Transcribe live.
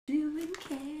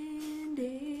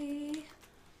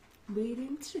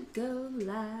to go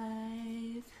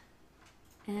live.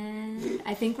 And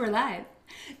I think we're live.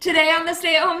 Today on the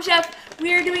Stay at Home Chef,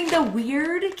 we are doing the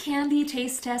weird candy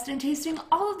taste test and tasting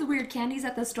all of the weird candies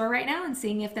at the store right now and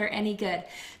seeing if they're any good.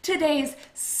 Today's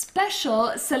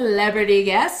special celebrity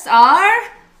guests are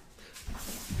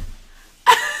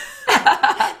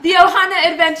the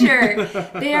Ohanna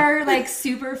Adventure. They are like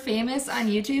super famous on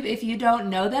YouTube. If you don't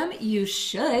know them, you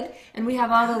should. And we have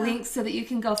all the links so that you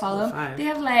can go follow them. They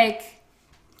have like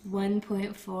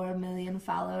 1.4 million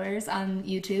followers on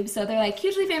YouTube, so they're like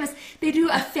hugely famous. They do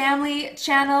a family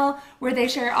channel where they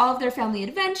share all of their family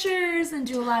adventures and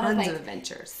do a lot of like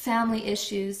adventures, family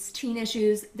issues, teen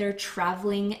issues. They're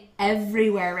traveling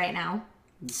everywhere right now.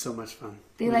 It's so much fun.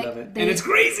 We love it. And it's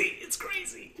crazy. It's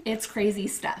crazy. It's crazy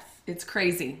stuff. It's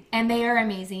crazy. And they are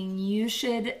amazing. You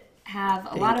should have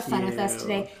a lot of fun with us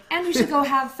today. And you should go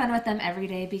have fun with them every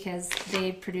day because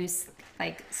they produce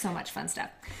like so much fun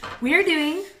stuff. We are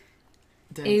doing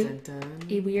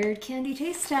a weird candy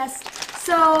taste test.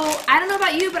 So I don't know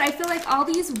about you, but I feel like all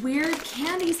these weird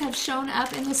candies have shown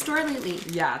up in the store lately.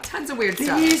 Yeah, tons of weird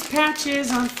stuff. These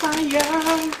patches on fire.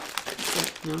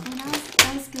 No?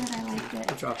 That was good. I liked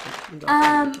it. I dropped it.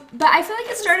 But I feel like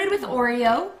it started with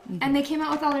Oreo, and they came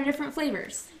out with all their different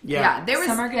flavors. Yeah, there was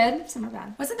some are good, some are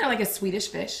bad. Wasn't there like a Swedish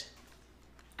fish?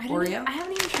 Oreo? I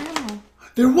haven't even tried them all.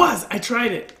 There was. I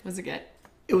tried it. Was it good?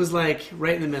 It was like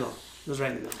right in the middle. It was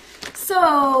right in the middle.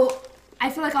 So I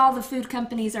feel like all the food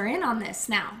companies are in on this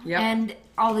now. Yep. And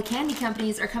all the candy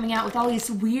companies are coming out with all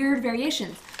these weird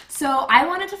variations. So I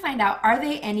wanted to find out, are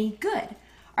they any good?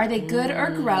 Are they good or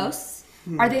gross?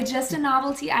 Are they just a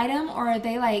novelty item, or are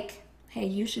they like, hey,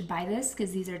 you should buy this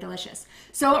because these are delicious?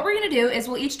 So what we're going to do is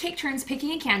we'll each take turns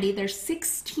picking a candy. There's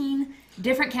 16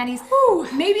 different candies. Ooh.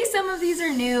 Maybe some of these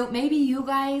are new. Maybe you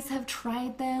guys have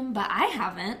tried them, but I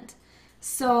haven't.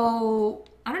 So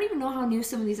I don't even know how new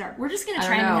some of these are. We're just gonna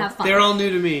try and have fun. They're all new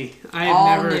to me.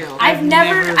 I've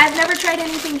never tried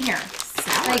anything here.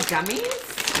 Sour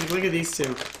gummies? Like, look at these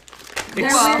two.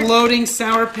 Exploding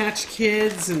Sour Patch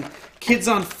Kids and Kids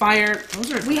on Fire.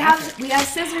 Those are we have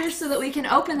scissors so that we can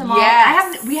open them all.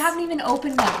 Yes. We haven't even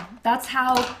opened them. That's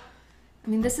how. I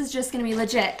mean, this is just gonna be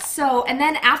legit. So, and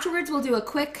then afterwards we'll do a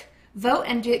quick vote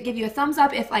and give you a thumbs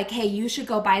up if like, hey, you should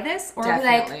go buy this, or be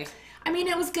like, I mean,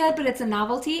 it was good, but it's a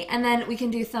novelty. And then we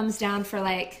can do thumbs down for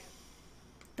like,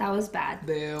 that was bad.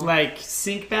 Boo. Like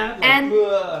sink that. Like, and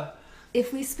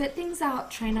if we spit things out,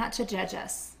 try not to judge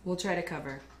us. We'll try to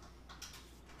cover.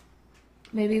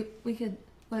 Maybe we could,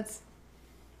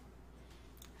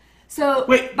 So,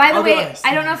 wait, by the way,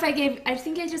 I don't know if I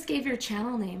think I just gave your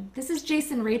channel name. This is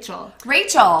Jason Rachel.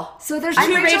 Rachel. So there's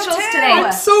two Rachels today.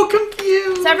 I'm so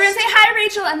confused. So everyone say hi,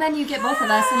 Rachel, and then you get both of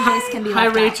us, and Jace can be hi,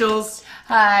 left Rachels. Out.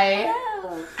 Hi.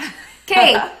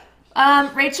 Okay,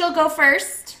 Rachel, go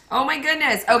first. Oh my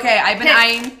goodness. Okay, I've been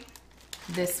eyeing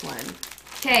this one.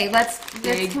 Okay,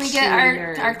 can we get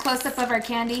our close-up of our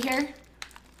candy here?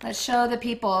 Let's show the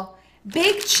people.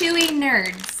 Big Chewy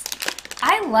Nerds.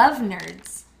 I love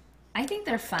nerds. I think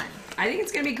they're fun. I think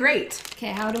it's going to be great.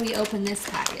 Okay, how do we open this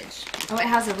package? Oh, it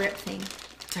has a rip thing.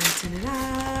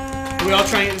 Are we all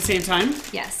trying it at the same time?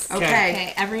 Yes.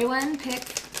 Okay. Everyone pick.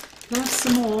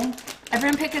 Some more.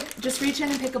 Everyone just reach in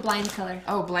and pick a blind color.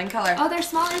 Oh, blind color. Oh, they're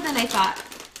smaller than I thought.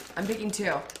 I'm picking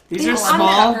two. These are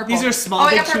small. These are small,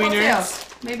 big chewy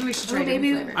nerds. Maybe we should try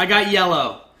different flavor. I got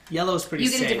yellow. Yellow is pretty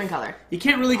safe. You get a different color. You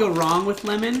can't really go wrong with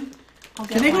lemon.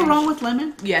 Can they go wrong with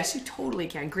lemon? Yes, you totally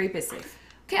can. Grape is safe.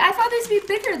 Okay, I thought these would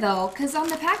be bigger though, because on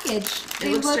the package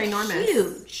they look ginormous.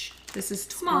 Huge. This is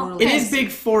small. Totally it is big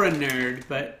for a nerd,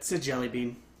 but it's a jelly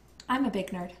bean. I'm a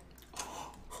big nerd.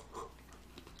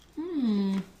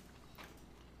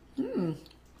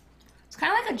 It's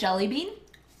kind of like a jelly bean.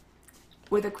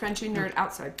 With a crunchy nerd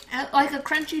outside. Like a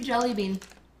crunchy jelly bean.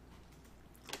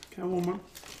 Can I have one more?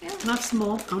 Yeah. Not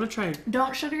small. I'm going to try it.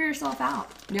 Don't sugar yourself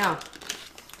out. Yeah.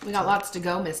 We got lots to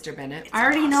go, Mr. Bennett. I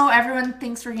already know everyone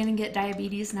thinks we're going to get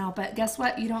diabetes now, but guess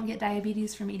what? You don't get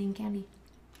diabetes from eating candy.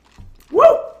 Woo!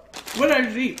 What did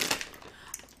I eat?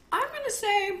 I'm going to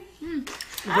say...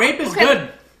 Grape is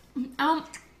good. I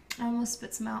almost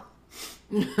spit some out.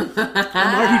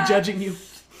 I'm already judging you.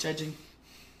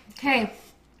 Okay.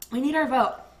 We need our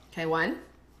vote. Okay, 1,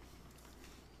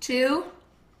 2,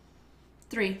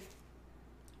 3.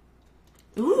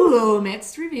 Ooh,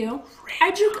 mixed review.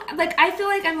 I feel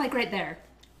like I'm like right there.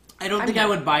 I don't think I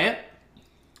would buy it,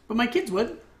 but my kids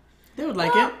would. They would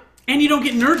like it. And you don't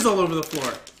get nerds all over the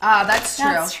floor. That's true.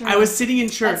 That's true. I was sitting in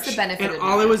church, That's the benefit and of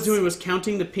all I was nerds. doing was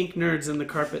counting the pink nerds in the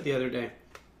carpet the other day.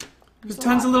 There's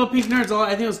tons of little pink nerds. I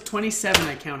think it was 27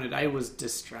 I counted. I was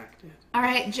distracted. All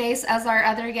right, Jace, as our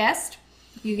other guest,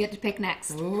 You get to pick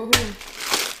next. Ooh.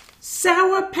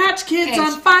 Sour Patch Kids Okay,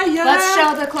 on fire. Let's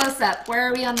show the close-up. Where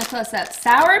are we on the close-up?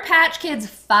 Sour Patch Kids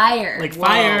fire. Like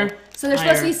fire. So they're Fire.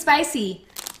 supposed to be spicy.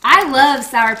 I love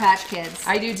Sour Patch Kids.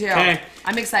 I do too. Okay.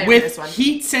 I'm excited With for this one.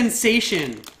 heat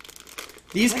sensation.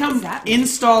 These What come does that mean?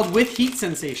 installed with heat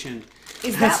sensation.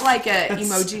 Is that like a That's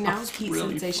emoji now? so Heat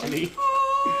really sensation. funny.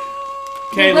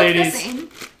 They Okay, look ladies. the same.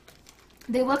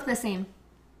 They look the same.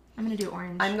 I'm gonna do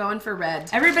orange. I'm going for red.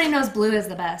 Everybody knows blue is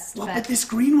the best. Well, but but this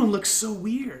green one looks so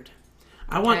weird.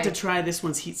 I want Okay. to try this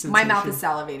one's heat sensation. My mouth is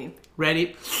salivating.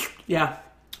 Ready? Yeah.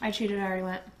 I cheated. I already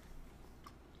went.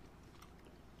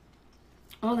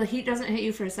 Oh, the heat doesn't hit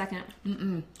you for a second.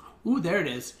 Ooh, there it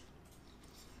is.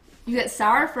 You get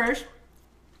sour first.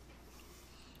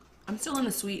 I'm still in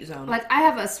the sweet zone. Like, I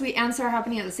have a sweet and sour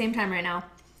happening at the same time right now.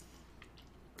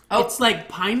 Oh. It's like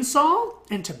pine sol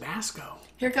and Tabasco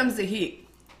Here comes the heat.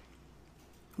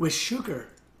 with sugar.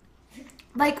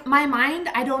 Like, my mind,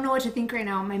 I don't know what to think right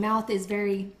now. My mouth is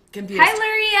very... Confused. Hi,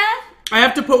 Luria! I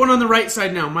have to put one on the right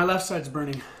side now. My left side's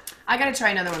burning. I gotta try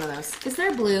another one of those. Is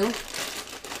there blue?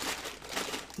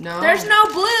 No. There's no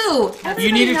blue! You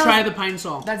Everybody need to knows- try the pine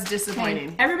sol. That's disappointing.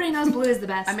 Okay, everybody knows blue is the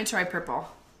best. I'm gonna try purple.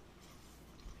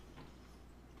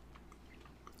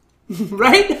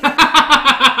 Right?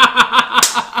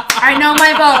 I know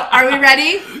my vote. Are we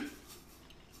ready?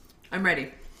 I'm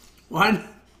ready. 1,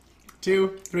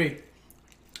 2, 3.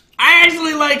 I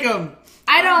actually like them.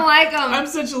 I don't like them. I'm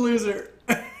such a loser.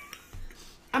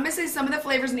 I'm gonna say some of the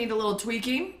flavors need a little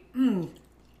tweaking,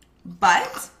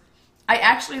 but I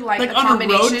actually like Like the on a road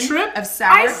combination trip? of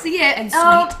sour I see it. and sweet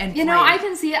oh, and you know, plain. I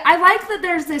can see it. I like that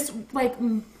there's this, like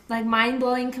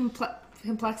mind-blowing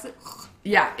complexity.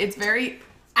 Yeah, it's very...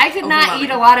 I could not Overwhelming.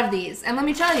 eat a lot of these. And let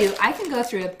me tell you, I can go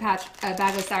through a bag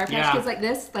of Sour Patch Yeah. Kids like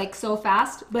this, like so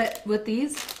fast. But with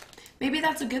these, Maybe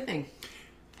that's a good thing.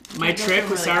 My those trick are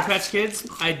with really Sour fast. Patch Kids,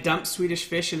 I dump Swedish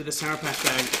Fish into the Sour Patch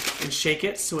bag and shake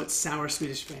it so it's sour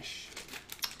Swedish Fish.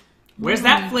 Where's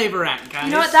that flavor at, guys?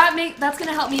 you know what? That's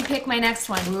gonna help me pick my next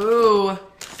one. Ooh,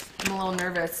 I'm a little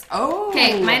nervous. Oh,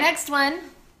 Okay, my next one.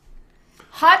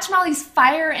 Hot Tamales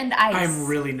Fire and Ice. I'm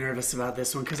really nervous about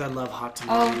this one because I love hot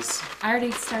Oh, tamales. I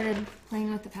already started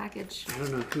playing with the package. I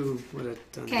don't know who would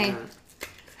have done Okay.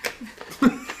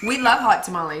 that. We love hot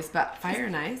tamales, but fire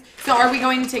and ice. So are we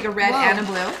going to take a red Whoa. and a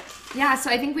blue? Yeah, so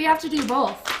I think we have to do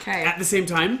both. Okay. At the same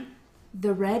time,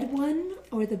 The red one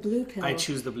or the blue pill? I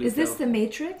choose the blue Is this pill. the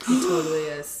Matrix? It totally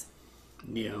is.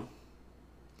 Neo.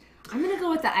 I'm gonna go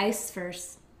with the ice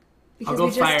first. I'll go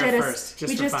fire did first, just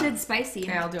we for just fun. did spicy.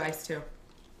 Okay, I'll do ice too.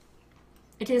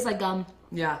 It tastes like gum.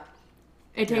 Yeah.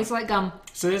 It tastes like gum.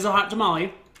 So there's a hot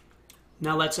tamale.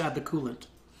 Now let's add the coolant.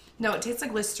 No, it tastes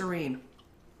like Listerine.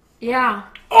 Yeah.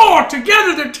 Oh,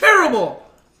 together they're terrible!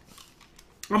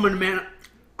 I'm gonna man.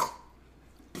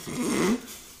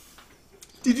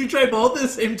 Did you try both at the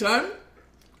same time?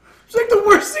 It's like the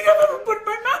worst thing I've ever put in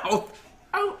my mouth.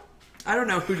 Oh, I don't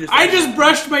know who just. I just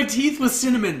brushed my teeth with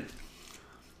cinnamon.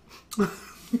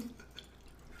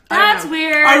 That's know.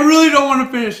 weird. I really don't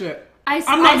want to finish it.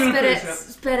 I'm not gonna spit it. finish it.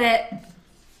 Spit it.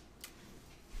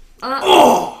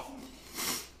 Oh!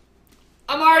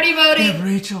 I'm already voting.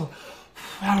 Rachel,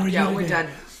 how are you? Yeah, we're done.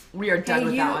 We are done Hey,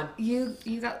 with that one.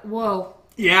 You got whoa.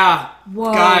 Yeah.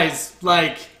 Whoa. Guys,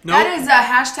 like, nope. That is a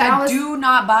hashtag That was- do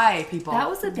not buy, people. That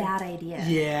was a bad idea.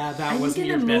 Yeah, that I'm wasn't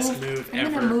gonna your best move I'm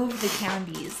ever. gonna move the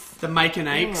candies. The Mike and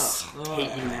Ike's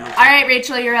hate you now. All right,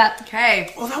 Rachel, you're up.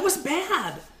 Okay, Oh, that was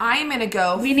bad. I'm gonna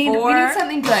go We need for...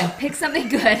 something good. Pick something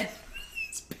good.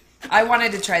 I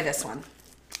wanted to try this one.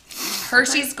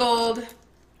 Hershey's Gold.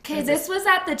 Okay, this was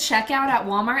at the checkout at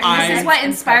Walmart, and I- this is what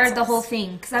and inspired the pretzels. whole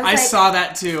thing. Because I was I like, saw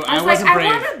that too. I I was like, wasn't I brave.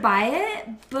 want to buy it,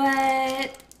 but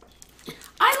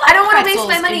I I don't want to waste pretzels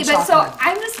my money. and But so chocolate.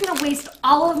 I'm just gonna waste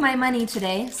all of my money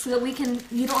today, so that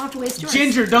you don't have to waste yours.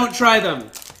 Ginger, don't try them.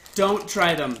 Don't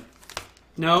try them.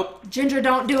 Nope. Ginger,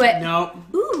 don't do it. Nope.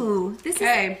 Ooh, this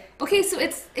Okay. is okay. So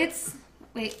it's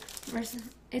wait,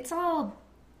 it's all.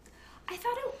 I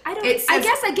thought I don't. It I says-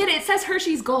 guess I get it. It says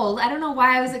Hershey's Gold. I don't know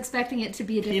why I was expecting it to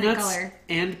be a different Peanuts color.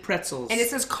 and pretzels. And it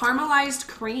says caramelized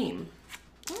cream.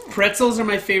 Pretzels are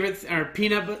my favorite, or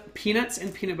peanuts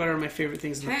and peanut butter are my favorite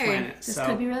things on the Okay. planet. This So,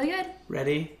 could be really good.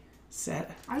 ready,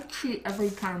 set. I cheat every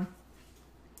time.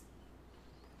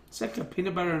 It's like a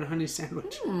peanut butter and honey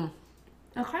sandwich.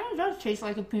 It kind of does taste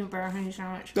like a peanut butter and honey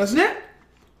sandwich. Doesn't it?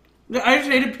 I just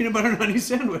ate a peanut butter and honey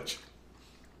sandwich.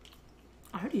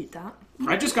 I'd eat that.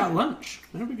 I just got lunch.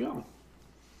 There we go.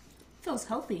 Feels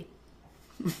healthy.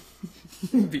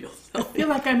 I feel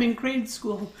like I'm in grade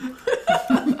school.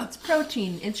 It's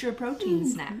protein. It's your protein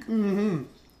snack.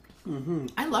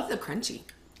 I love the crunchy.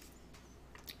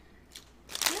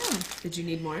 Did you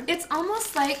need more? It's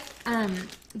almost like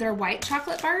they're white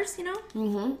chocolate bars, you know?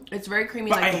 Mm-hmm. It's very creamy,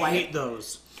 But like I the white. hate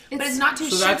those. But it's not too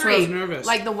So sugary. that's why I was nervous.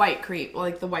 Like the white crepe,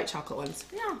 like the white chocolate ones.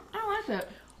 Yeah, I like it.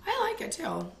 I like it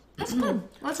too. That's good.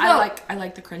 Let's go. I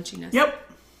like the crunchiness. Yep.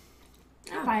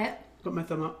 I'll buy it. Put my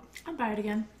thumb up. I'll buy it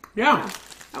again. Yeah.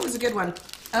 That was a good one.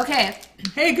 Okay.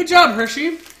 Hey, good job,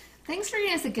 Hershey. Thanks for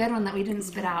getting us a good one that we didn't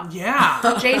spit out. Yeah.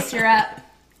 Jace, you're up.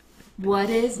 What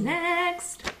is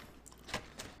next?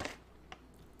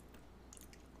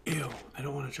 Ew, I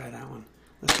don't want to try that one.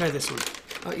 Let's try this one.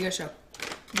 Oh, you gotta show.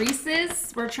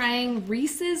 Reese's. We're trying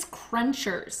Reese's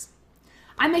Crunchers.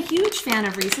 I'm a huge fan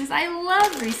of Reese's. I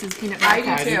love Reese's peanut butter I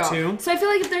cups. do I do too. So I feel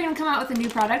like if they're going to come out with a new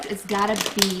product, it's got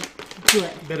to be good.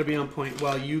 Better be on point.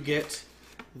 Well, you get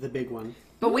the big one.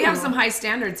 But we have some high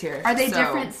standards here. Are they so-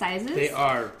 different sizes? They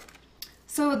are.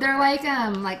 So they're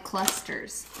like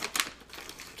clusters.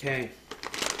 Okay.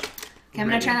 Okay, I'm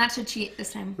going to try not to cheat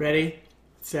this time. Ready,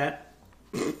 set.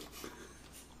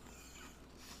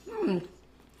 Oh,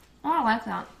 I like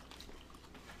that.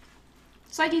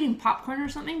 It's like eating popcorn or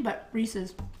something, but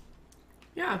Reese's.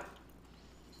 Yeah.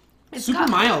 It's Super got-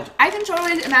 mild. I can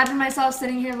totally imagine myself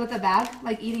sitting here with a bag,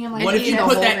 like eating them like What if you the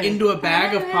put whole that thing. into a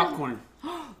bag of popcorn?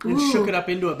 And Ooh. shook it up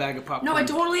into a bag of popcorn. No, it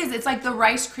totally is. It's like the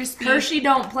Rice Krispie. Hershey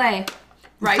don't play.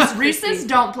 Rice Reese's Krispie.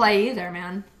 don't play either,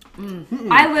 man.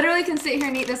 I literally can sit here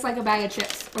and eat this like a bag of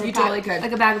chips. Or You a totally could.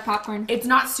 Like a bag of popcorn. It's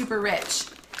not super rich.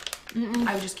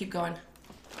 I would just keep going.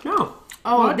 No.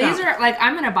 Oh, Well these done. are, like,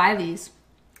 I'm going to buy these.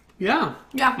 Yeah.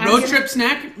 Yeah. Road trip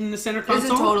snack in the center console?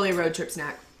 This is totally a road trip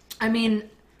snack. I mean,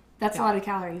 that's a lot of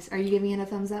calories. Are you giving it a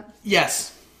thumbs up?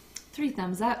 Yes. 3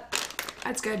 thumbs up.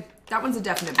 That's good. That one's a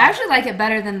definite. I actually like it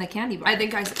better than the candy bar. I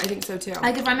think so too.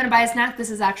 Like, if I'm going to buy a snack,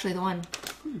 this is actually the one.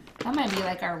 That might be,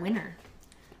 like, our winner.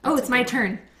 Oh, it's my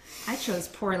turn. I chose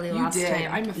poorly you last did.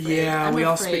 time. I'm afraid. Yeah, I'm we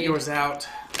all afraid. spit yours out.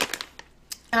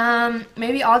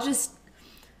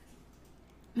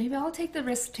 Maybe I'll take the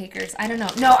risk takers. I don't know.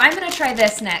 No, I'm going to try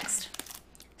this next.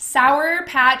 Sour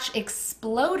Patch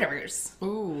Exploders.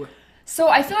 Ooh. So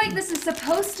I feel like this is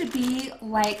supposed to be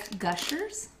like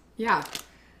Gushers. Yeah.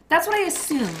 That's what I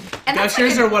assume. And that's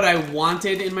Gushers like are what I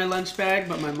wanted in my lunch bag,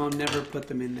 but my mom never put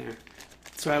them in there.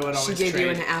 So I would always She gave trade. you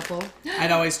an apple.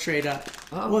 I'd always trade up.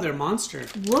 Oh. Oh, they're monster.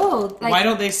 whoa. Like, Why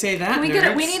don't they say that, we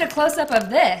nerds? need a close-up of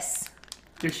this.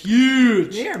 They're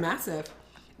huge. They are massive.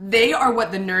 They are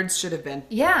what the nerds should have been.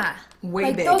 Yeah. Way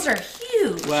like, big. those are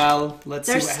huge. Well, let's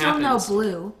There's see what still happens. no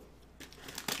blue.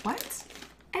 What?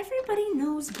 Everybody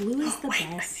knows blue is the Wait,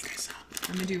 I best. think I saw.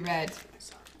 I'm gonna do red.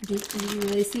 Do you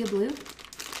really see a blue?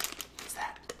 What's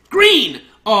that? Green!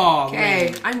 Oh,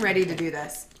 Okay, man. I'm ready to do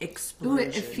this. Ooh, Explosion.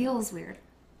 it feels weird.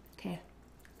 Okay.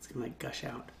 It's gonna like gush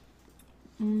out.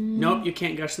 Nope, you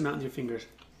can't gush them out with your fingers.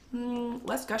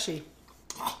 Less gushy.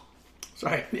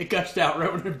 Sorry, it gushed out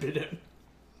right when I bit it.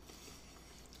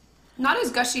 Not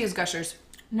as gushy as Gushers.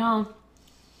 No.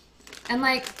 And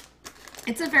like,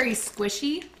 it's a very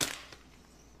squishy.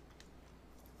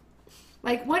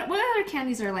 Like, what other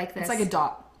candies are like this? It's like a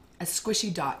dot. A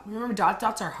squishy dot. Remember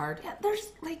dots are hard. Yeah, there's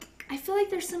like, I feel like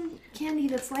there's some candy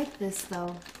that's like this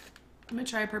though. I'm gonna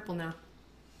try purple now.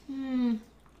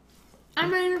 I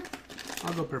mean,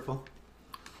 I'll go purple.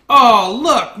 Oh,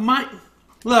 look!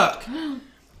 Look!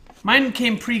 Mine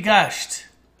came pre-gushed.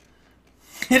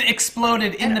 It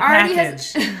exploded in It the already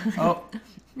package. has- Oh,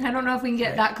 I don't know if we can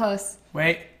get that close.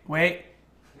 wait.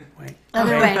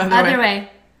 Other Okay. way, other way.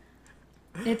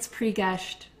 It's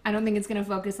pre-gushed. I don't think it's gonna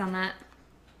focus on that.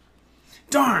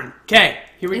 Darn. Okay,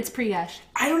 here we It's pre-gushed.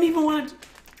 I don't even want to...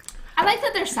 I like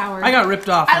that they're sour. I got ripped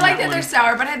off I on like that one. they're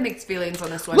sour, but I have mixed feelings on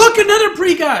this one. Look, another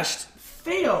pre-gushed.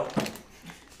 Fail.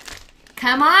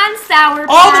 Come on, Sour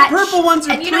All the Patch. purple ones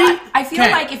are And you know what? I feel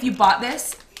Okay. like if you bought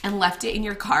this and left it in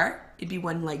your car, it'd be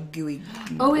one like gooey.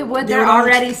 Oh, it would. They They're would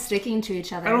always- already sticking to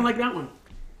each other. I don't like that one.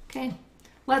 Okay,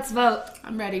 let's vote.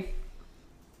 I'm ready.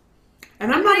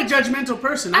 And I'm not a judgmental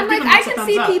person. I'm I'll like, give them I a can thumbs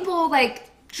see up. people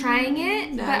like trying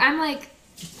it, No. but I'm like,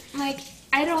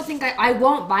 I don't think I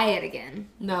won't buy it again.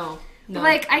 No. But,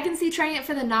 like, I can see trying it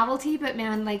for the novelty, but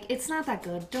man, like, it's not that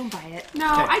good. Don't buy it. No,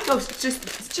 Okay. I'd go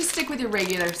just stick with your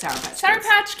regular Sour Patch Sour Kids.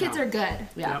 Patch Kids No. are good.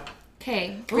 Yeah. Yep.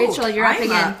 Okay, Ooh, Rachel, you're up I'm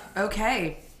again.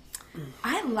 Okay.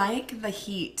 I like the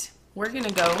heat. We're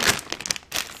gonna go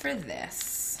for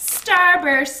this.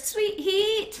 Starburst, sweet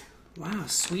heat. Wow,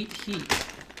 sweet heat.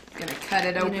 Gonna cut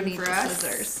it I'm gonna open need for the us.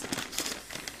 scissors.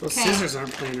 Those Okay. scissors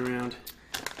aren't playing around.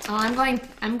 Oh,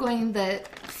 I'm going the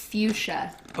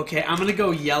fuchsia. Okay, I'm gonna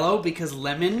go yellow because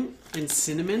lemon and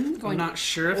cinnamon. I'm not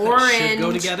sure if that should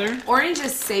go together. Orange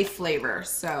is safe flavor,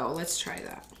 so let's try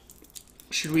that.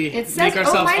 Should we It says- make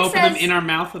ourselves mine open them says- in our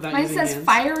mouth without Mine using says hands?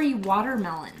 fiery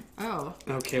watermelon. Oh,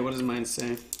 Okay, what does mine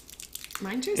say?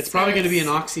 mine just It's probably going to be an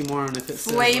says oxymoron if it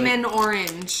says flamin'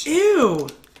 orange. Ew!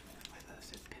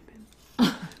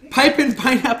 Pipe and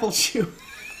pineapple chew.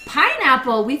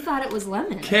 Pineapple. We thought it was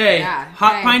lemon. Okay, Yeah,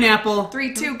 hot okay. pineapple.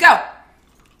 3, 2, go.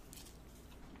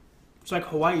 It's like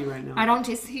Hawaii right now. I don't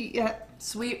taste the heat yet.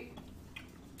 Sweet.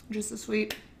 Just the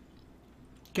sweet.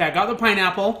 Okay, I got the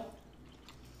pineapple.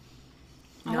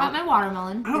 I got my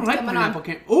watermelon. I don't It's like coming pineapple on.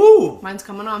 candy. Ooh! Mine's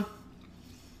coming on.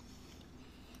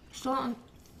 Still on.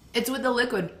 It's with the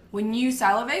liquid. When you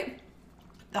salivate,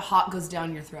 the hot goes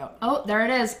down your throat. Oh, there it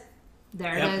is.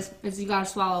 There Yep. it is. It's you gotta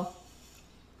swallow.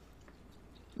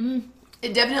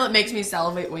 It definitely makes me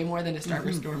salivate way more than a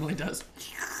Starburst normally does.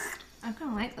 I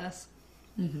kind of like this.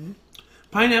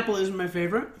 Pineapple isn't my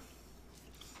favorite.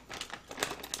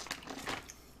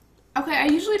 Okay, I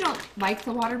usually don't like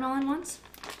the watermelon ones.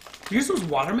 Yours was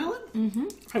watermelon? Mm-hmm.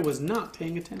 I was not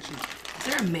paying attention. Is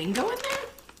there a mango in there?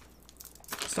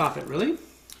 Stop it, really?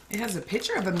 It has a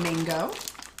picture of a mango.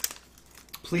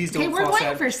 Please don't Okay, we're fall going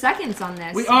sad. for seconds on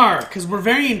this. We are, because we're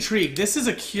very intrigued. This is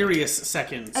a curious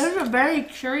seconds. It is a very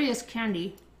curious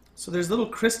candy. So there's little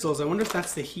crystals. I wonder if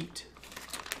that's the heat.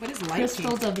 What is light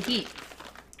Crystals pink? of heat.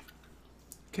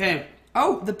 Okay.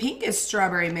 Oh, the pink is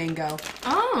strawberry mango.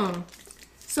 Oh.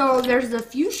 So there's the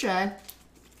fuchsia.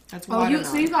 That's Oh, watermelon.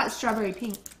 so you got strawberry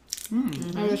pink.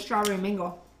 Or the strawberry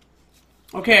mango.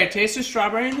 Okay, I taste the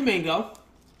strawberry and the mango.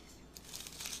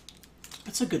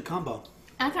 That's a good combo.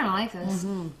 I kind of like this.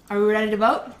 Are we ready to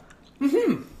vote?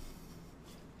 Mm-hmm.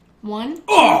 1, 2,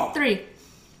 Oh! 3.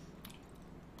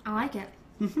 I like it.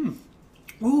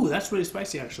 Ooh, that's really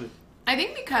spicy, actually. I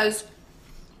think because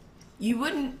you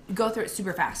wouldn't go through it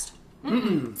super fast.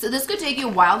 So this could take you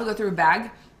a while to go through a bag,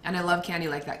 and I love candy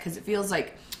like that because it feels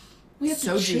like We have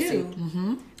so to chew. juicy.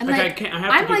 And Like, like, I have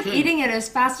to I'm be like clean. eating it as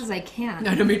fast as I can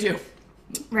No, me too.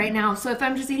 right now. So if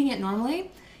I'm just eating it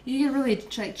normally, you can really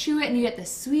like chew it, and you get the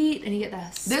sweet, and you get the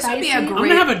spicy. This would be a I'm great- going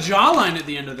to have a jawline at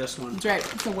the end of this one. That's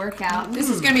right. It's a workout. This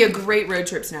is going to be a great road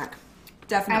trip snack. I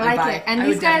Definitely like buy it. And I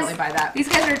these would guys, definitely buy that. these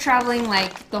guys are traveling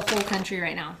like the whole country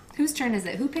right now. Whose turn is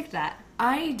it? Who picked that?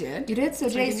 I did. You did. So I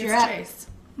think Jace, it's you're up. Jace.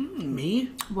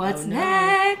 Me? What's Oh, no.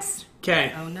 next?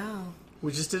 Okay, Oh no.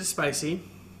 we just did a spicy.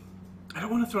 I don't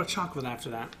want to throw chocolate after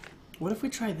that. What if we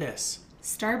try this?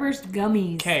 Starburst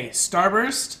gummies. Okay,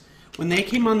 Starburst, when they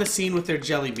came on the scene with their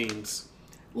jelly beans,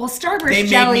 Well, Starburst they made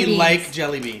jelly me beans. like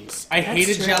jelly beans. I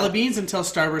hated true. jelly beans until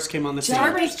Starburst came on the scene.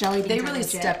 Starburst jelly beans. They are really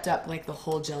legit. stepped up like the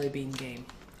whole jelly bean game.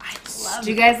 I love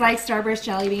Do you guys like Starburst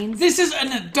jelly beans? This is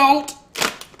an adult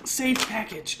safe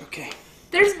package. Okay.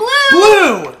 There's blue.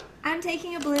 Blue! I'm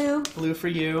taking a blue. Blue for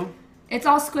you. It's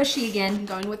all squishy again.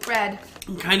 going with red.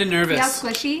 I'm kind of See how nervous.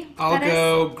 squishy I'll that is?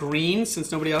 go green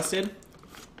since nobody else did.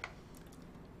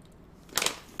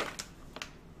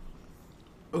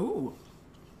 Ooh.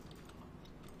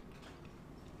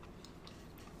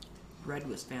 Red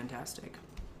was fantastic.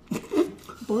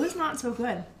 Blue is not so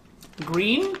good.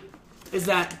 Green is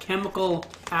that chemical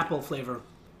apple flavor.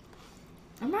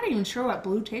 I'm not even sure what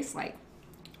blue tastes like.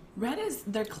 Red is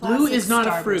their classic Blue is not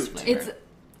a Starburst fruit. flavor. It's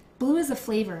blue is a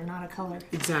flavor, not a color.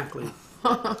 Exactly.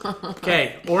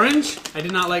 Okay, orange. I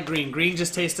did not like green. Green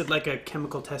just tasted like a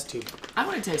chemical test tube. I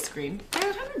want to taste green. I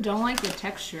kind of don't like the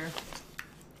texture.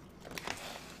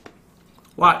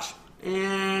 Watch.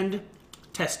 And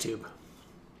test tube.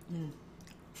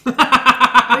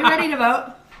 Are we ready to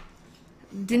vote?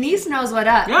 Denise knows what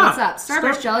up. Yeah. What's up?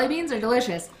 Starburst Star- jelly beans are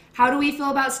delicious. How do we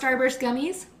feel about Starburst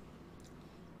gummies?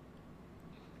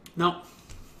 Nope.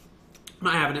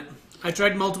 Not having it. I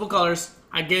tried multiple colors.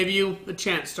 I gave you a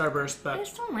chance, Starburst, I but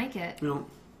just don't like it. you know.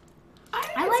 I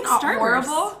I it's like not Starburst.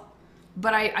 horrible,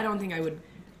 but I don't think I would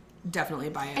definitely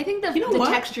buy it. I think the, You know the what?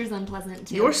 texture's unpleasant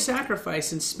too. Your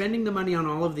sacrifice in spending the money on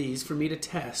all of these for me to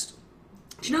test.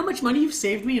 Do you know how much money you've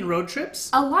saved me in road trips?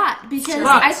 A lot, because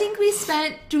Lots. I think we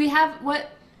spent. Do we have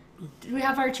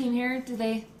our team here? Do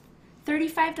they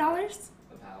 $35?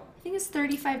 I think it's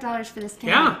 $35 for this candy.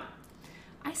 Yeah.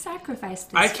 I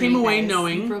sacrificed this. I for came you away guys. You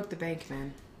knowing broke the bank,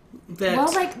 man. that.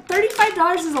 Well, like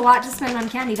 $35 is a lot to spend on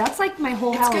candy. That's like my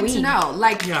whole It's Halloween. good to know.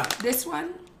 Like Yeah. this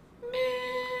one,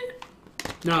 meh.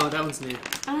 No, that one's new.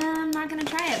 I'm not gonna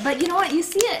try it, but you know what? You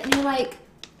see it and you're like,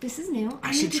 "This is new.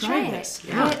 I should need to try try this." it."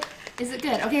 Yeah. What? Is it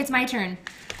good? Okay, it's my turn,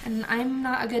 and I'm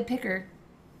not a good picker.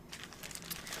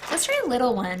 Let's try a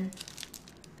little one.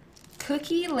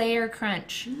 Cookie Layer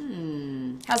Crunch.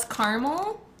 Has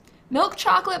caramel, milk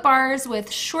chocolate bars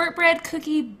with shortbread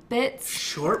cookie bits,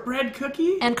 Shortbread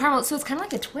cookie? and caramel. So it's kind of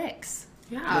like a Twix.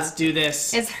 Yeah. Let's do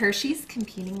this. Is Hershey's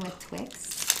competing with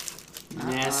Twix?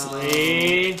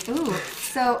 Nestle. Ooh,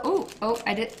 So,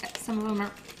 I did. Some of them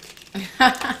are.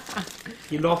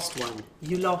 You lost one.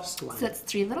 You lost one. So it's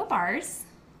 3 little bars.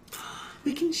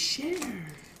 We can share.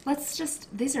 Let's just.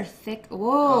 These are thick. Whoa.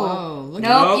 Oh, look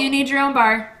Nope, at- you need your own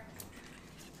bar.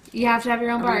 You have to have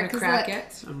your own Are bar. we gonna 'cause crack look,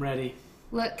 it? I'm ready.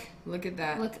 Look, Look at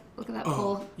that. look at that Oh,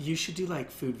 pull. you should do like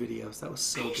food videos. That was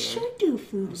so I good. should do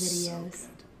food That was so videos. good.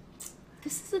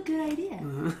 This is a good idea.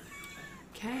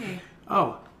 Okay.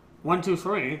 Oh, 1, 2,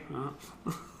 3.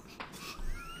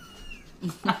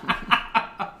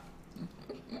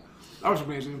 That was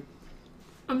amazing.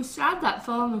 I'm sad that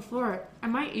fell on the floor. I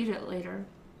might eat it later.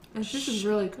 This is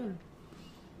really good.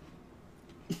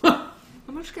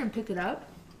 I'm just gonna pick it up.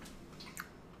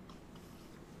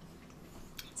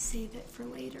 Save it for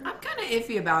later. I'm kind of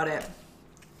iffy about it.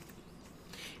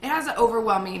 It has an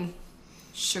overwhelming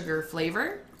sugar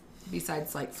flavor,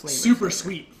 besides like flavor. Super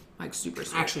sweet. Like super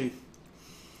sweet. Actually,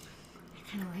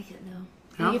 I kind of like it now.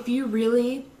 Yeah? Like if you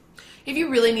really, if you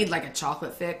really need like a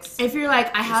chocolate fix, if you're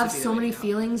like, I have would be the so way many to go.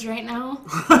 feelings right now.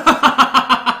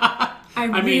 I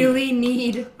mean, really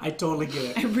need. I totally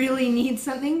get I it. really need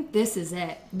something. This is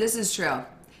it. this is true.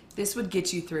 This would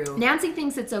get you through. Nancy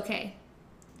thinks it's okay.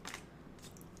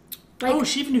 Like, Oh,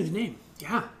 she even knew the name.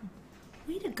 Yeah.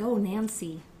 way to go,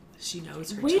 Nancy. She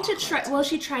knows her Way chocolate. to try. Well,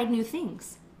 she tried new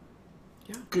things.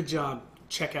 Good job.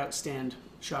 Checkout stand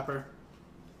shopper.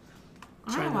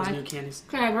 Trying Alright. those new candies.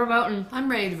 Okay, we're voting. I'm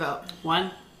ready to vote.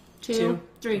 1, 2, 2,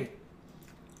 3.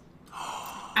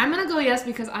 I'm gonna go yes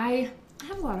because I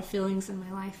have a lot of feelings in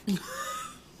my life.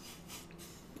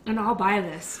 And I'll buy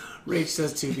this. Rach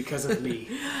does too because of me.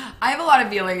 I have a lot of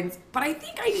feelings, but I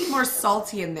think I need more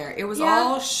salty in there. It was Yeah.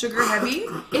 all sugar heavy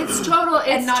It's total. It's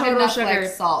and not total enough sugar. like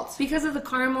salt. Because of the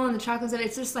caramel and the chocolate,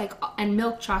 it's just like and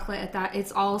milk chocolate at that.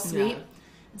 It's all sweet. Yeah.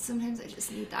 And sometimes I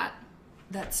just need that.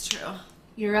 That's true.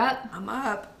 You're up. I'm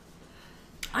up.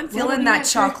 I'm What feeling would that you like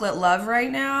chocolate love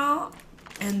right now,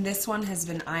 and this one has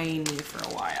been eyeing me for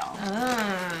a while.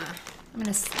 I'm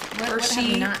gonna. What have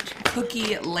Hershey we not tried?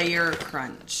 Cookie Layer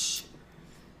Crunch.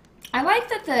 I like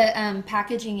that the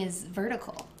packaging is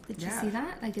vertical. Did you Yeah. see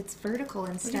that? Like it's vertical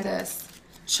Look instead at of. this.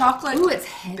 Chocolate Ooh, it's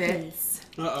heavy. bits.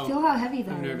 Uh-oh. Feel how heavy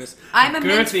that I'm is. nervous. I'm a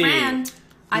mint Girthy. fan.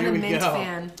 I'm Here a we mint go.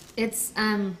 fan. It's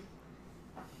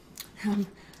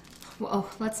well,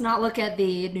 let's not look at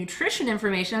the nutrition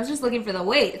information. I was just looking for the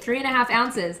weight. 3.5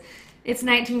 ounces. It's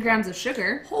 19 grams of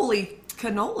sugar. Holy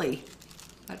cannoli.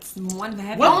 That's one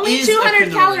heavy. What Only is a 200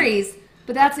 cannoli? calories,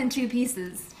 but that's in 2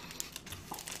 pieces.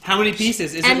 How many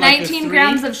pieces? Is And it like 19 the 3?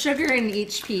 grams of sugar in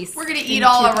each piece. We're gonna In eat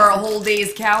all 2 of our pieces. whole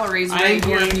day's calories I'm right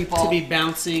here, going people. to be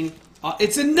bouncing.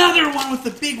 It's another one with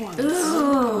the big ones.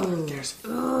 Ooh. There's.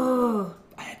 Ooh.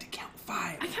 I had to count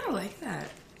 5. I kind of like that.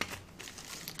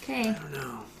 Okay. I don't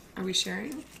know. Are we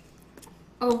sharing?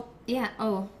 Oh, yeah.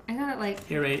 Oh, I got it like.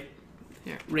 Here, Rach.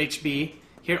 Here. Rach B.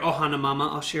 Here, Ohanna Mama.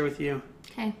 I'll share with you.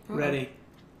 Okay. Ready,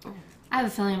 I have a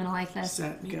feeling I'm going to like this.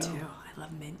 set, Me go. too. I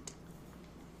love mint.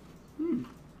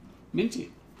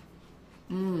 Minty.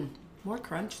 More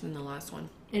crunch than the last one.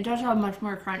 It does have much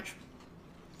more crunch.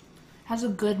 Has a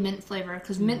good mint flavor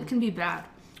because mint can be bad.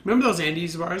 Remember those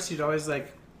Andes bars? You'd always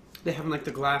like, they have in like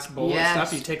the glass bowl Yes. and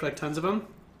stuff. You take like tons of them.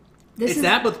 This It's is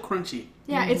that with crunchy.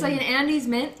 yeah. It's like an Andes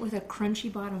mint with a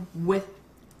crunchy bottom. With,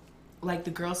 like, the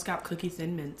Girl Scout cookie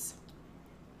Thin Mints.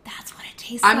 That's what it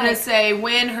tastes I'm like. gonna say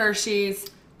win, Hershey's.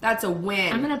 That's a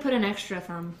win. I'm gonna put an extra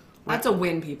thumb That's a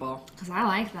win, people. because I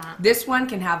like that. This one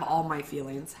can have all my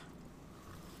feelings.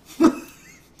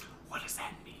 What does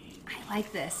that mean? I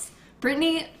like this.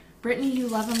 Brittany, you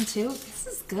love them too. This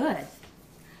is good.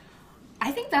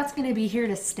 I think that's gonna be here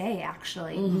to stay.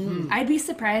 Actually, I'd be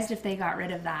surprised if they got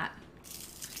rid of that.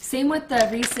 Same with the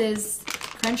Reese's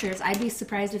Crunchers. I'd be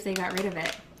surprised if they got rid of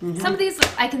it. Some of these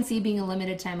I can see being a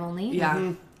limited time only.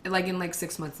 Yeah. Like in like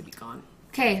 6 months it'd be gone.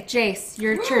 Okay, Jace,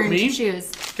 your turn Me? to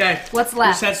choose. Okay. What's You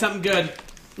left? said something good.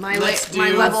 My Let's my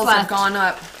do- levels What's have left? gone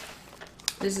up.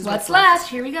 This is What's left?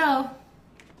 Here we go.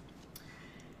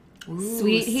 Ooh,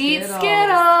 Sweet Heat Skittles.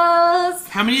 Skittles.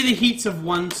 How many of the heats have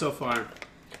won so far?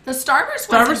 The Starburst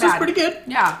Starburst wasn't is bad. pretty good.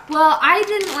 Yeah. Well, I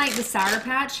didn't like the Sour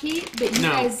Patch Heat, but you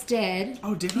No. guys did.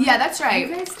 Oh, did I? Yeah, that's right.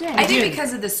 You guys did. I did did.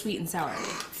 because of the sweet and sour.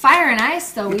 Fire and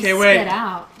Ice, though, we Okay, spit wait.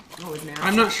 out. Oh, it's nasty.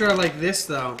 I'm not sure I like this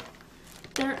though.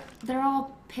 They're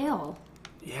all pale.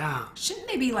 Yeah. Shouldn't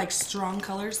they be like strong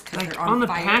colors because Like they're on the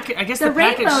fire? packet, I guess The the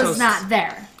package rainbow's shows not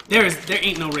there. There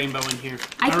ain't no rainbow in here.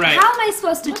 All All right. How am I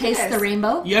supposed to Look at taste this. the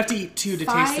rainbow? You have to eat 2 to taste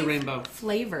the 5 rainbow.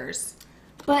 flavors.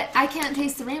 But I can't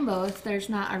taste the rainbow if there's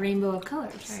not a rainbow of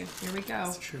colors. Okay, here we go.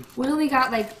 That's true. We only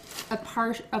got like a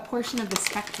portion of the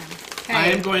spectrum. Okay. I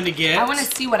am going to get... I want to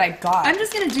see what I got. I'm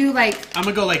just gonna do like. I'm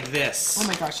going to go like this. Oh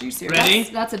my gosh, are you serious? Ready?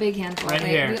 That's a big handful. Right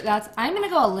here. I'm gonna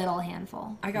go a little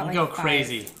handful. I got You like go 5.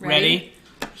 crazy. Ready?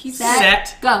 Ready?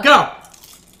 Set, go. Go!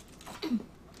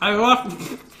 I lost...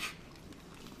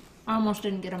 I almost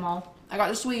didn't get them all. I got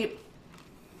the sweet.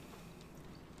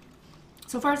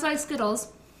 So far, it's like Skittles.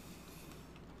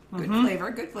 Good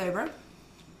flavor, good flavor.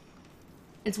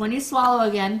 It's when you swallow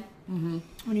again. When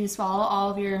you swallow all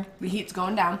of your The heat's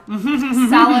going down.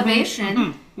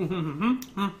 salivation.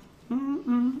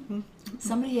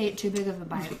 Somebody ate too big of a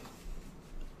bite.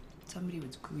 Somebody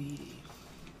was greedy.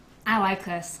 I like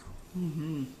this.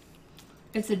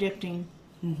 It's addicting.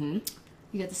 You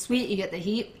get the sweet, you get the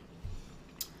heat.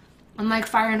 Unlike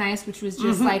Fire and Ice, which was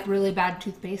just like really bad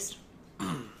toothpaste.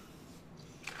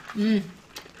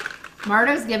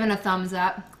 Marta's giving a thumbs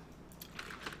up.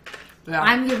 Yeah.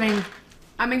 I'm giving.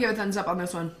 I'm gonna give a thumbs up on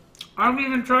this one. I haven't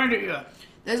even tried it yet.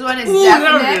 This one is Ooh, there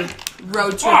it definite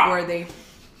road trip worthy.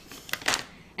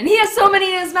 And he has so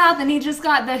many in his mouth, and he just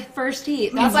got the first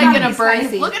heat. That's He's like gonna burn.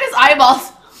 spicy. Look at his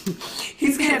eyeballs.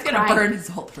 He's gonna cry. burn his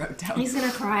whole throat down. He's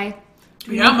gonna cry.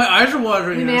 Yeah, my eyes are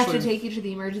watering. We may have to actually. take you to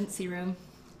the emergency room.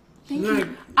 Thank Right.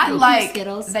 you. I Thank you, like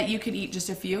Skittles. that you could eat just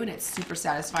a few and it's super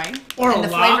satisfying. Or and a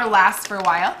the lot. flavor lasts for a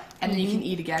while and then you can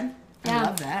eat again. Yeah. I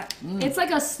love that. It's like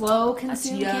a slow That's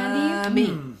consumed candy.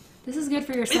 yummy. This is good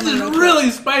for your This summer is road trip. really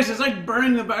spicy. It's like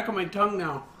burning the back of my tongue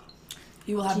now.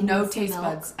 You will have Do you no need some taste milk?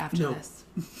 buds after No. this.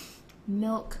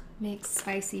 Milk makes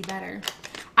spicy better.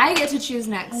 I get to choose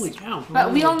next. Holy cow.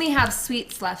 But we only have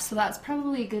sweets left, so that's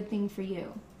probably a good thing for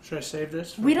you. Should I save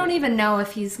this? We don't even know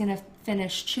if he's going to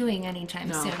finish chewing anytime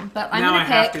No. soon. But I'm Now going I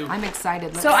have pick. to. I'm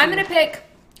excited. Let's So I'm see. going to pick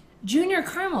Junior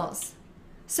Caramels.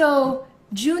 So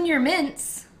Junior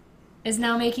Mints is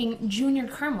now making Junior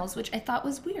Caramels, which I thought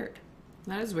was weird.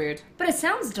 That is weird. But it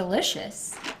sounds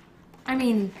delicious. I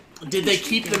mean, Did they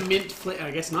keep the mint flavor?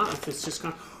 I guess not. If it's just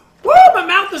gone. Woo! My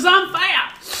mouth is on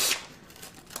fire.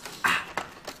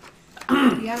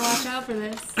 you gotta watch out for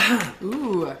this.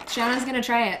 Ooh. Shauna's gonna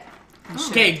try it.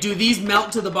 Okay, do these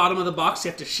melt to the bottom of the box?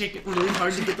 You have to shake it really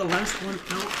hard to get the last one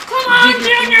out. Come on,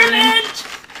 Junior Mint!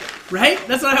 Right?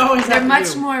 That's what I always They're have much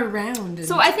to do. more round. And,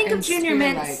 So I think of and Junior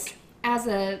Mints spear-like. as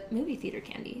a movie theater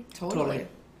candy. Totally.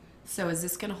 So is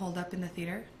this gonna hold up in the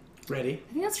theater? Ready?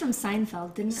 I think that's from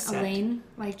Seinfeld. Didn't Set. Elaine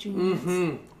like Junior Mints?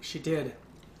 Mm-hmm. She did.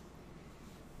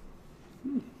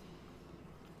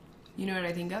 You know what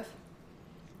I think of?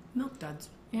 Milk duds.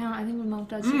 Yeah, I think the milk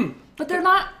does too. But they're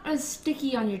not as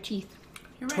sticky on your teeth.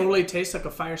 You're right. Totally tastes like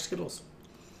a fire Skittles.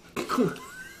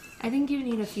 I think you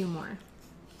need a few more.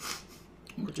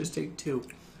 We'll just take 2.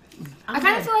 I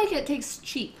kind of feel like it tastes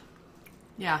cheap.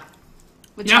 Yeah.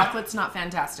 With Yeah. chocolate's not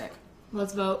fantastic.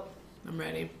 Let's vote. I'm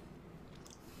ready.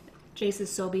 Jace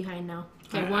is so behind now.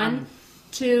 Okay, I 1, am.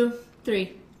 2,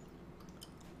 3.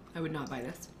 I would not buy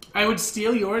this. I would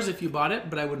steal yours if you bought it,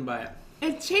 but I wouldn't buy it.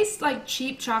 It tastes like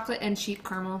cheap chocolate and cheap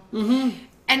caramel.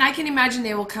 And I can imagine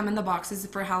they will come in the boxes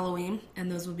for Halloween,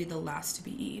 and those will be the last to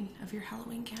be eaten of your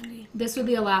Halloween candy. This would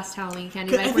be a last Halloween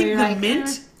candy. 'Cause Like I where think you're the like,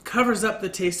 mint covers up the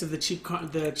taste of the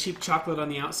cheap chocolate on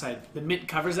the outside. The mint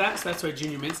covers that, so that's why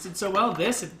Junior Mints did so well.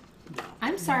 This, no.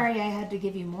 I'm sorry I had to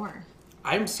give you more.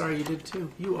 I'm sorry you did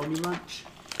too. You owe me lunch.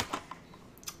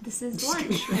 This is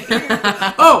lunch right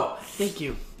here. Oh, thank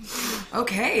you.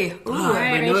 Okay. Ooh. Ah,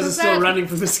 right, my Rachel nose is still said- running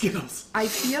from the Skittles. I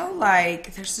feel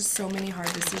like there's just so many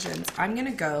hard decisions. I'm going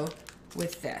to go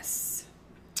with this.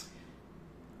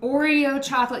 Oreo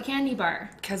chocolate candy bar.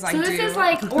 'Cause I so this do. is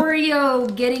like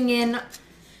Oreo getting in.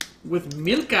 With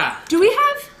Milka. Do we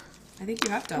have? I think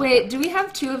you have to. Wait, do we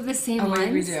have 2 of the same Oh, ones?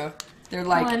 wait, we do. They're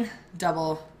like One.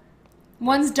 double.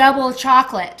 One's double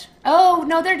chocolate. Oh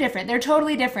no, they're different. They're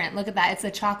totally different. Look at that. It's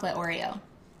a chocolate Oreo.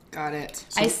 Got it.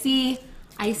 I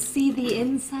see the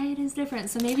inside is different.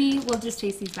 So maybe we'll just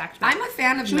taste these back to back. I'm a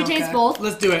fan of Should we Milka. taste both?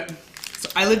 Let's do it. So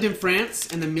I lived in France,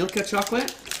 and the Milka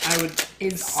chocolate, I would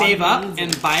Is save up amazing.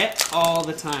 and buy it all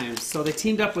the time. So they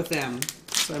teamed up with them.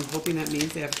 So I'm hoping that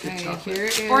means they have good Okay, chocolate. here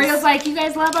is... Oreo's like, you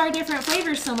guys love our different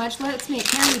flavors so much. Let's make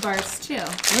candy bars too.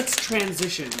 Let's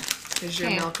transition. Here's your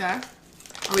Okay. Milka.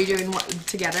 Are we doing what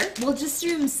together? We'll just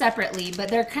do them separately, but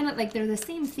they're kind of like they're the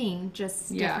same thing,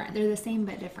 just Yeah. different. They're the same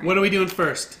but different. What are we doing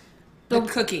first? The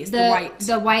cookies, the white.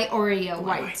 the white Oreo.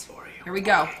 one. White. Here we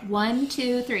go. 1,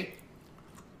 2, 3.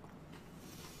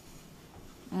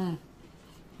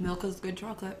 Milka's good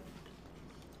chocolate.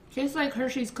 Tastes like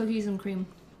Hershey's cookies and cream.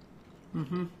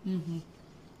 More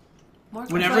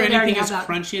Whenever like they already anything is have that.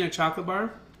 crunchy in a chocolate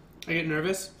bar, I get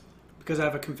nervous because I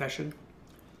have a confession.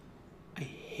 I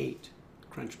hate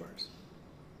Crunch Bars.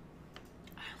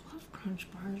 I love Crunch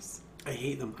Bars. I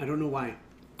hate them. I don't know why.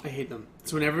 I hate them.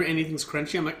 So whenever anything's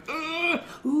crunchy, I'm like, ugh,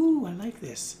 ooh, I like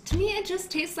this. To me, it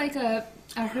just tastes like a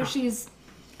Hershey's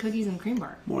cookies and cream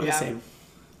bar. More of the same.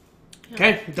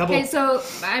 Okay, double. Okay, so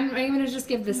I'm going to just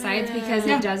give the sides because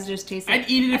it does just taste like... I'd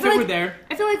eat it if it were there.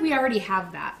 I feel like we already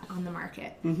have that on the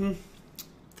market. Mm-hmm.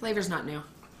 Flavor's not new.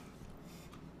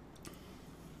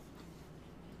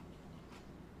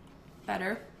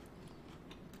 Better.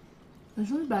 This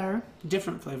is better.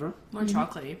 Different flavor. More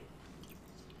chocolatey.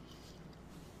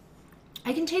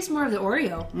 I can taste more of the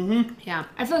Oreo. Mm-hmm. Yeah.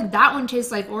 I feel like that one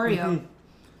tastes like Oreo.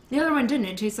 The other one didn't.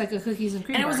 It tastes like a cookies and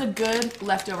cream And it bar. was a good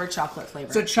leftover chocolate flavor.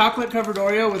 It's a chocolate-covered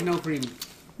Oreo with no cream.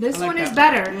 This I like one is that.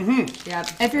 better. Mm-hmm. Yep.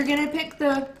 If you're going to pick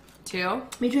Two.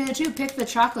 between the two, pick the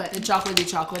chocolate. The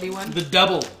chocolatey one. The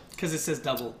double, because it says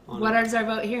double on What it. is our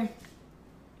vote here?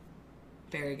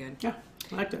 Very good. Yeah,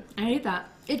 I liked it. I hate that.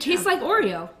 It tastes like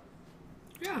Oreo.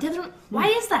 Yeah. The other one, why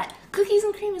is that? Cookies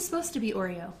and cream is supposed to be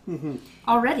Oreo.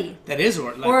 Already. That is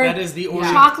Oreo. Or that is the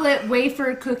Oreo. chocolate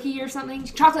wafer cookie or something.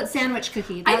 Chocolate sandwich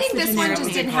cookie. I That's think the this one generic just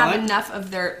name. didn't call have it. enough of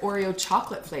their Oreo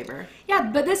chocolate flavor. Yeah,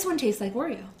 but this one tastes like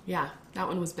Oreo. Yeah, that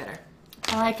one was better.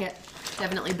 I like it.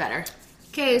 Definitely better.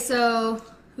 Okay, so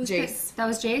who's Jace. picked? That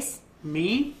was Jace?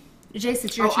 Me? Jace,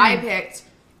 it's your Oh, turn. I picked,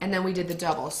 and then we did the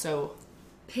double, so...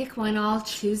 Pick one, I'll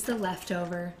choose the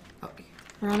leftover. Oh,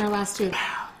 We're on our last two.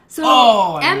 So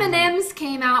Oh, I know. M&M's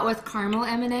came out with caramel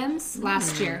M&M's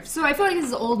last year. So I feel like this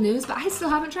is old news, but I still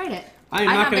haven't tried it. I'm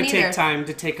I not going haven't to take either. time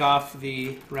to take off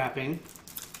the wrapping.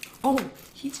 oh,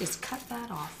 he just cut that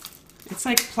off. It's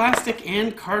like plastic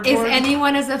and Is cardboard.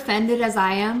 anyone as offended as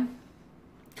I am?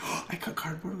 I cut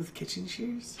cardboard with kitchen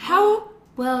shears. How?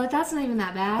 Well, that's not even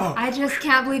that bad. Oh. I just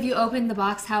can't believe you opened the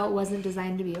box how it wasn't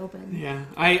designed to be opened. Yeah,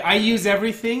 I use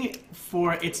everything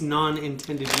for its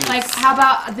non-intended use. Like, how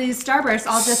about these Starbursts?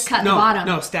 I'll just cut the bottom.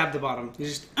 No, stab the bottom. You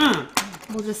just,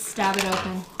 We'll just stab it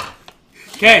open.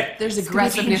 Okay. There's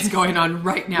aggressiveness going on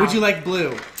right now. Would you like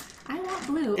blue? I want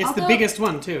blue. It's the Although, biggest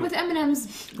one, too. With M&M's.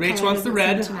 Rach color wants the doesn't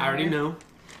red. seem to I already matter. know.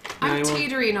 I'm I will-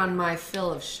 teetering on my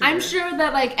fill of sugar. I'm sure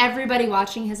that like everybody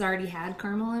watching has already had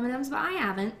caramel M&Ms, but I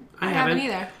haven't. I haven't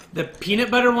either. The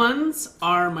peanut butter ones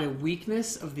are my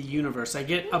weakness of the universe. I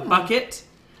get a bucket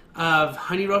of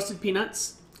honey roasted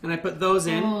peanuts, and I put those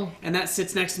in, Oh. and that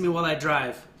sits next to me while I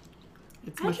drive.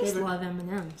 It's my I just favorite. love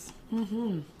M&Ms.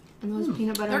 Mm-hmm. And those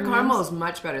peanut butter Their M&Ms. caramel is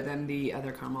much better than the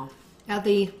other caramel.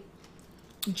 The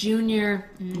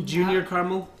junior. Junior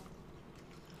caramel.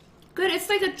 Good. It's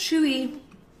like a chewy.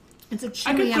 It's a chewy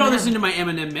I could throw this M&M. into my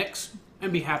M&M mix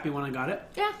and be happy when I got it.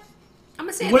 Yeah. I'm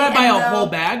gonna say Would at I the buy end, a though, whole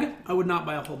bag? I would not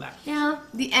buy a whole bag. Yeah.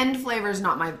 The end flavor is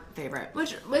not my favorite.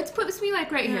 Which it puts me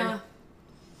like right Yeah. here.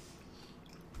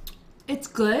 It's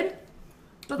good,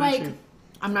 but Me like too.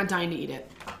 I'm not dying to eat it.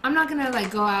 I'm not gonna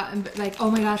like go out and be like, oh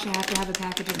my gosh, I have to have a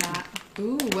package of that.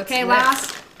 Ooh, what's Okay,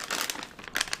 next?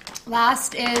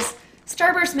 last is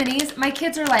Starburst minis. My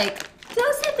kids are like,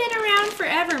 those have been around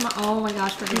forever. Oh my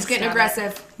gosh, we're gonna He's getting stab it.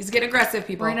 aggressive. He's getting aggressive,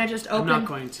 people. We're gonna just I'm open. not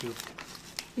going to.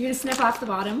 You're gonna snip off the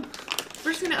bottom.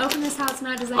 We're just gonna open this how it's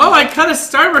not designed. Oh, I cut a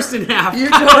Starburst in half. You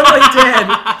totally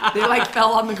did. They like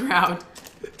fell on the ground.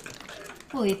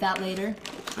 We'll eat that later.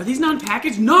 Are these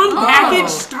non-packaged? Non-packaged Oh.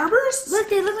 Starbursts? Look,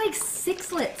 they look like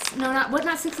sixlets. No, not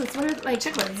sixlets. What are like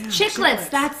Chiclets. Yeah, Chiclets.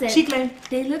 That's it. Chicle.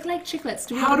 They look like chiclets.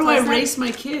 Do we How have a do I close-up? race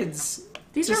my kids?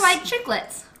 These Just- are like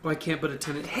chiclets. Oh, I can't put a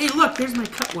ton of... Hey, look, there's my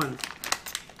cut one.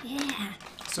 Yeah.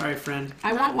 Sorry, friend.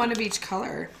 I want one of each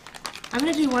color. I'm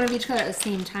gonna do one of each color at the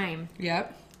same time.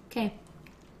 Yep. Okay.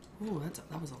 Ooh,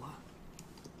 that was a lot.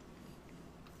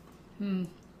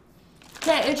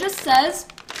 Okay, it just says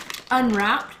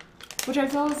unwrapped, which I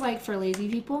feel is like for lazy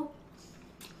people.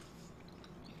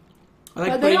 I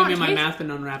like But they putting them don't in my taste- mouth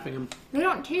and unwrapping them. They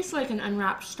don't taste like an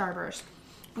unwrapped Starburst.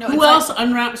 No, Who it's else like-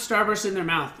 unwraps Starburst in their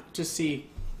mouth to see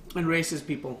and races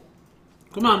people?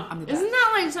 Come on. I'm the best. Isn't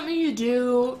that like something you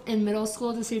do in middle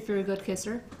school to see if you're a good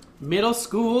kisser? Middle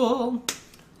school.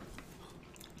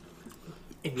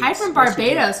 Hi from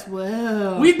Barbados.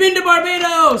 Whoa. We've been to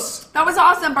Barbados! That was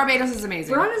awesome. Barbados is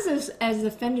amazing. We're not as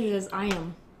offended as I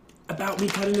am. About me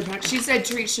cutting the package. She said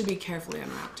treats should be carefully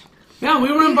unwrapped. Yeah,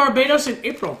 we were in Barbados in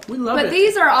April. We love But it.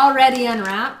 these are already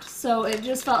unwrapped, so it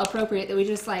just felt appropriate that we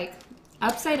just like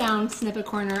upside down snip a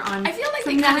corner on. I feel like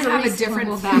they something kind of that's have a different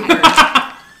resealable bag.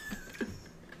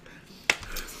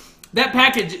 That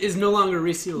package is no longer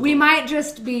resealable. We might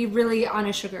just be really on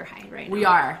a sugar high right now. We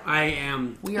are. I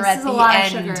am. We are This at is the a lot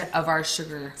of end sugar. of our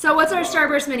sugar. So what's our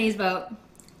Starburst minis vote?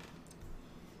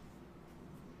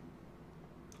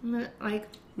 I'm gonna, like,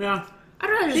 Yeah. I'd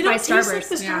rather They just buy don't taste like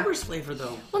Starburst. the Yeah. Starburst flavor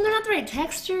though. Well, they're not the right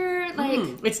texture. Like,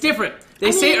 It's different. They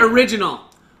I say mean- original.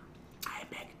 I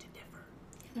beg to differ.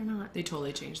 they're not. They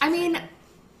totally changed. I mean,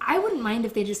 I wouldn't mind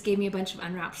if they just gave me a bunch of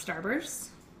unwrapped Starbursts.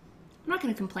 I'm not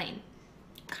going to complain.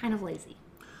 Kind of lazy.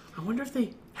 I wonder if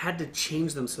they had to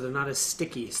change them so they're not as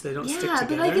sticky, so they don't stick Yeah,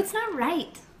 together. but like it's not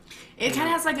right. it kind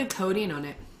of has like a coating on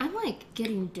it. I'm like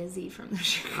getting dizzy from the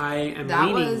sugar. I am That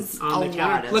leaning was on a the lot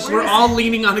counter. of Look, sugar. we're all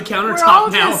leaning on the countertop all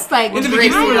now. just, like, In the we're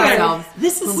beginning, we were tired. like,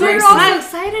 this is We're so We're all so exciting.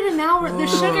 excited, and now the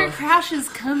sugar crash is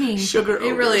coming. Sugar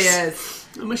It really ogres. is.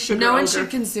 I'm a sugar No one ogre. should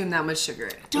consume that much sugar.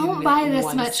 Don't in buy this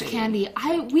one much sitting. candy.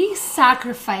 We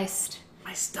sacrificed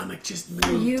My stomach just for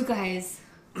moved. you guys.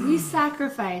 We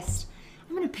sacrificed.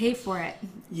 I'm gonna pay for it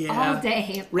Yeah. all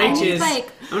day. Rach is. like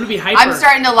I'm gonna be hyper. I'm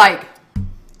starting to like.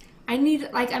 I'm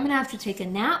gonna have to take a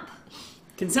nap.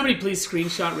 Can somebody please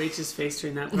screenshot Rach's face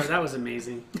during that part? That was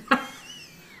amazing.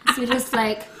 So just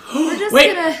like we're just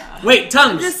Wait, gonna. wait,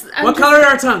 tongues. I'm What just- color are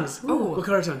our tongues? Ooh. What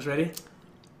color are tongues? Ready?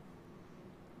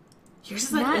 Yours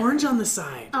is like Not- orange on the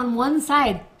side. On one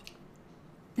side.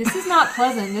 This is not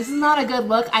pleasant. This is not a good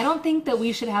look. I don't think that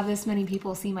we should have this many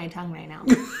people see my tongue right now.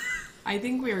 I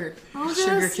think we're I'll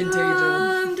sugar just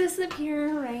contagion.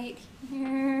 disappear right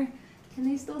here. Can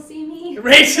they still see me?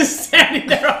 Rach is standing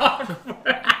there awkward.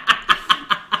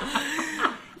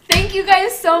 Thank you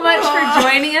guys so much for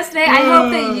joining us today. I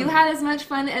hope that you had as much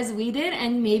fun as we did,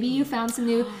 and maybe you found some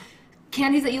new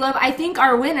candies that you love. I think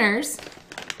our winners.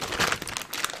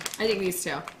 I think these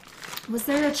two. Was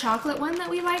there a chocolate one that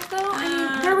we liked though? I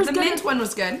mean, there was The good- mint one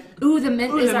was good. Ooh, the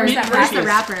mint Ooh, is the ours. mint That's the Hershey's.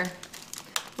 wrapper.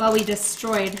 Well, we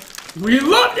destroyed We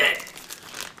loved it.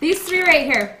 these three right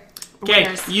here. Okay,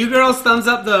 Winners. you girls thumbs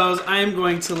up those. I am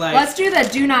going to like Let's do the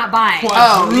do not buy.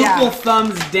 quadruple yeah.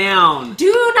 thumbs down.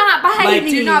 Do not buy Like,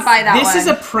 these. Do not buy that This one. is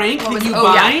a prank that was- you oh,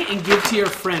 buy yeah. and give to your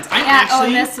friends. I Yeah,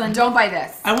 actually this one. Don't buy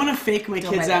this. I want to fake my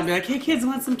kids buy out and be like, "Hey kids,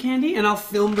 want some candy?" And I'll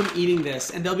film them eating this,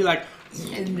 and they'll be like,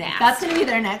 That's going to be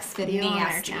their next video on their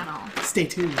Nasty. channel. "Stay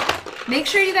tuned." Make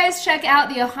sure you guys check out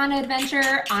the Ohanna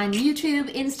Adventure on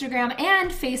YouTube, Instagram, and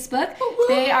Facebook.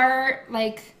 They are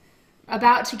like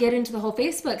about to get into the whole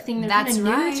Facebook thing. They're kind That's of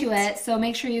new right. to it, so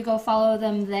make sure you go follow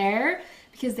them there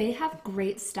because they have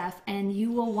great stuff, and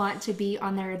you will want to be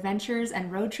on their adventures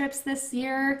and road trips this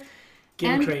year.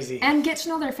 Getting crazy. And get to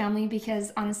know their family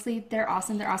because honestly, they're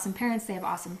awesome. They're awesome parents. They have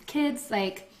awesome kids.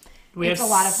 Like We it's have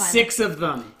a lot of fun. 6 of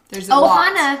them. There's a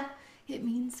lot. Ohanna, it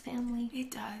means family.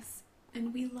 It does.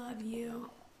 And we love you.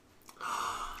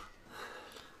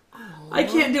 I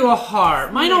can't do a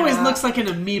heart. Mine always Yeah. looks like an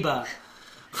amoeba.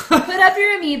 Put up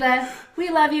your amoeba. We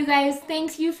love you guys.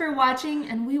 Thank you for watching,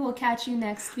 and we will catch you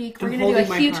next week. I'm We're gonna do holding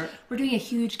my a huge. heart. We're doing a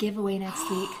huge giveaway next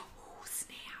week, Oh,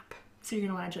 snap. so you're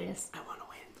gonna want to join us. I want to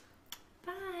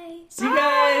win. Bye. See you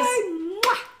guys.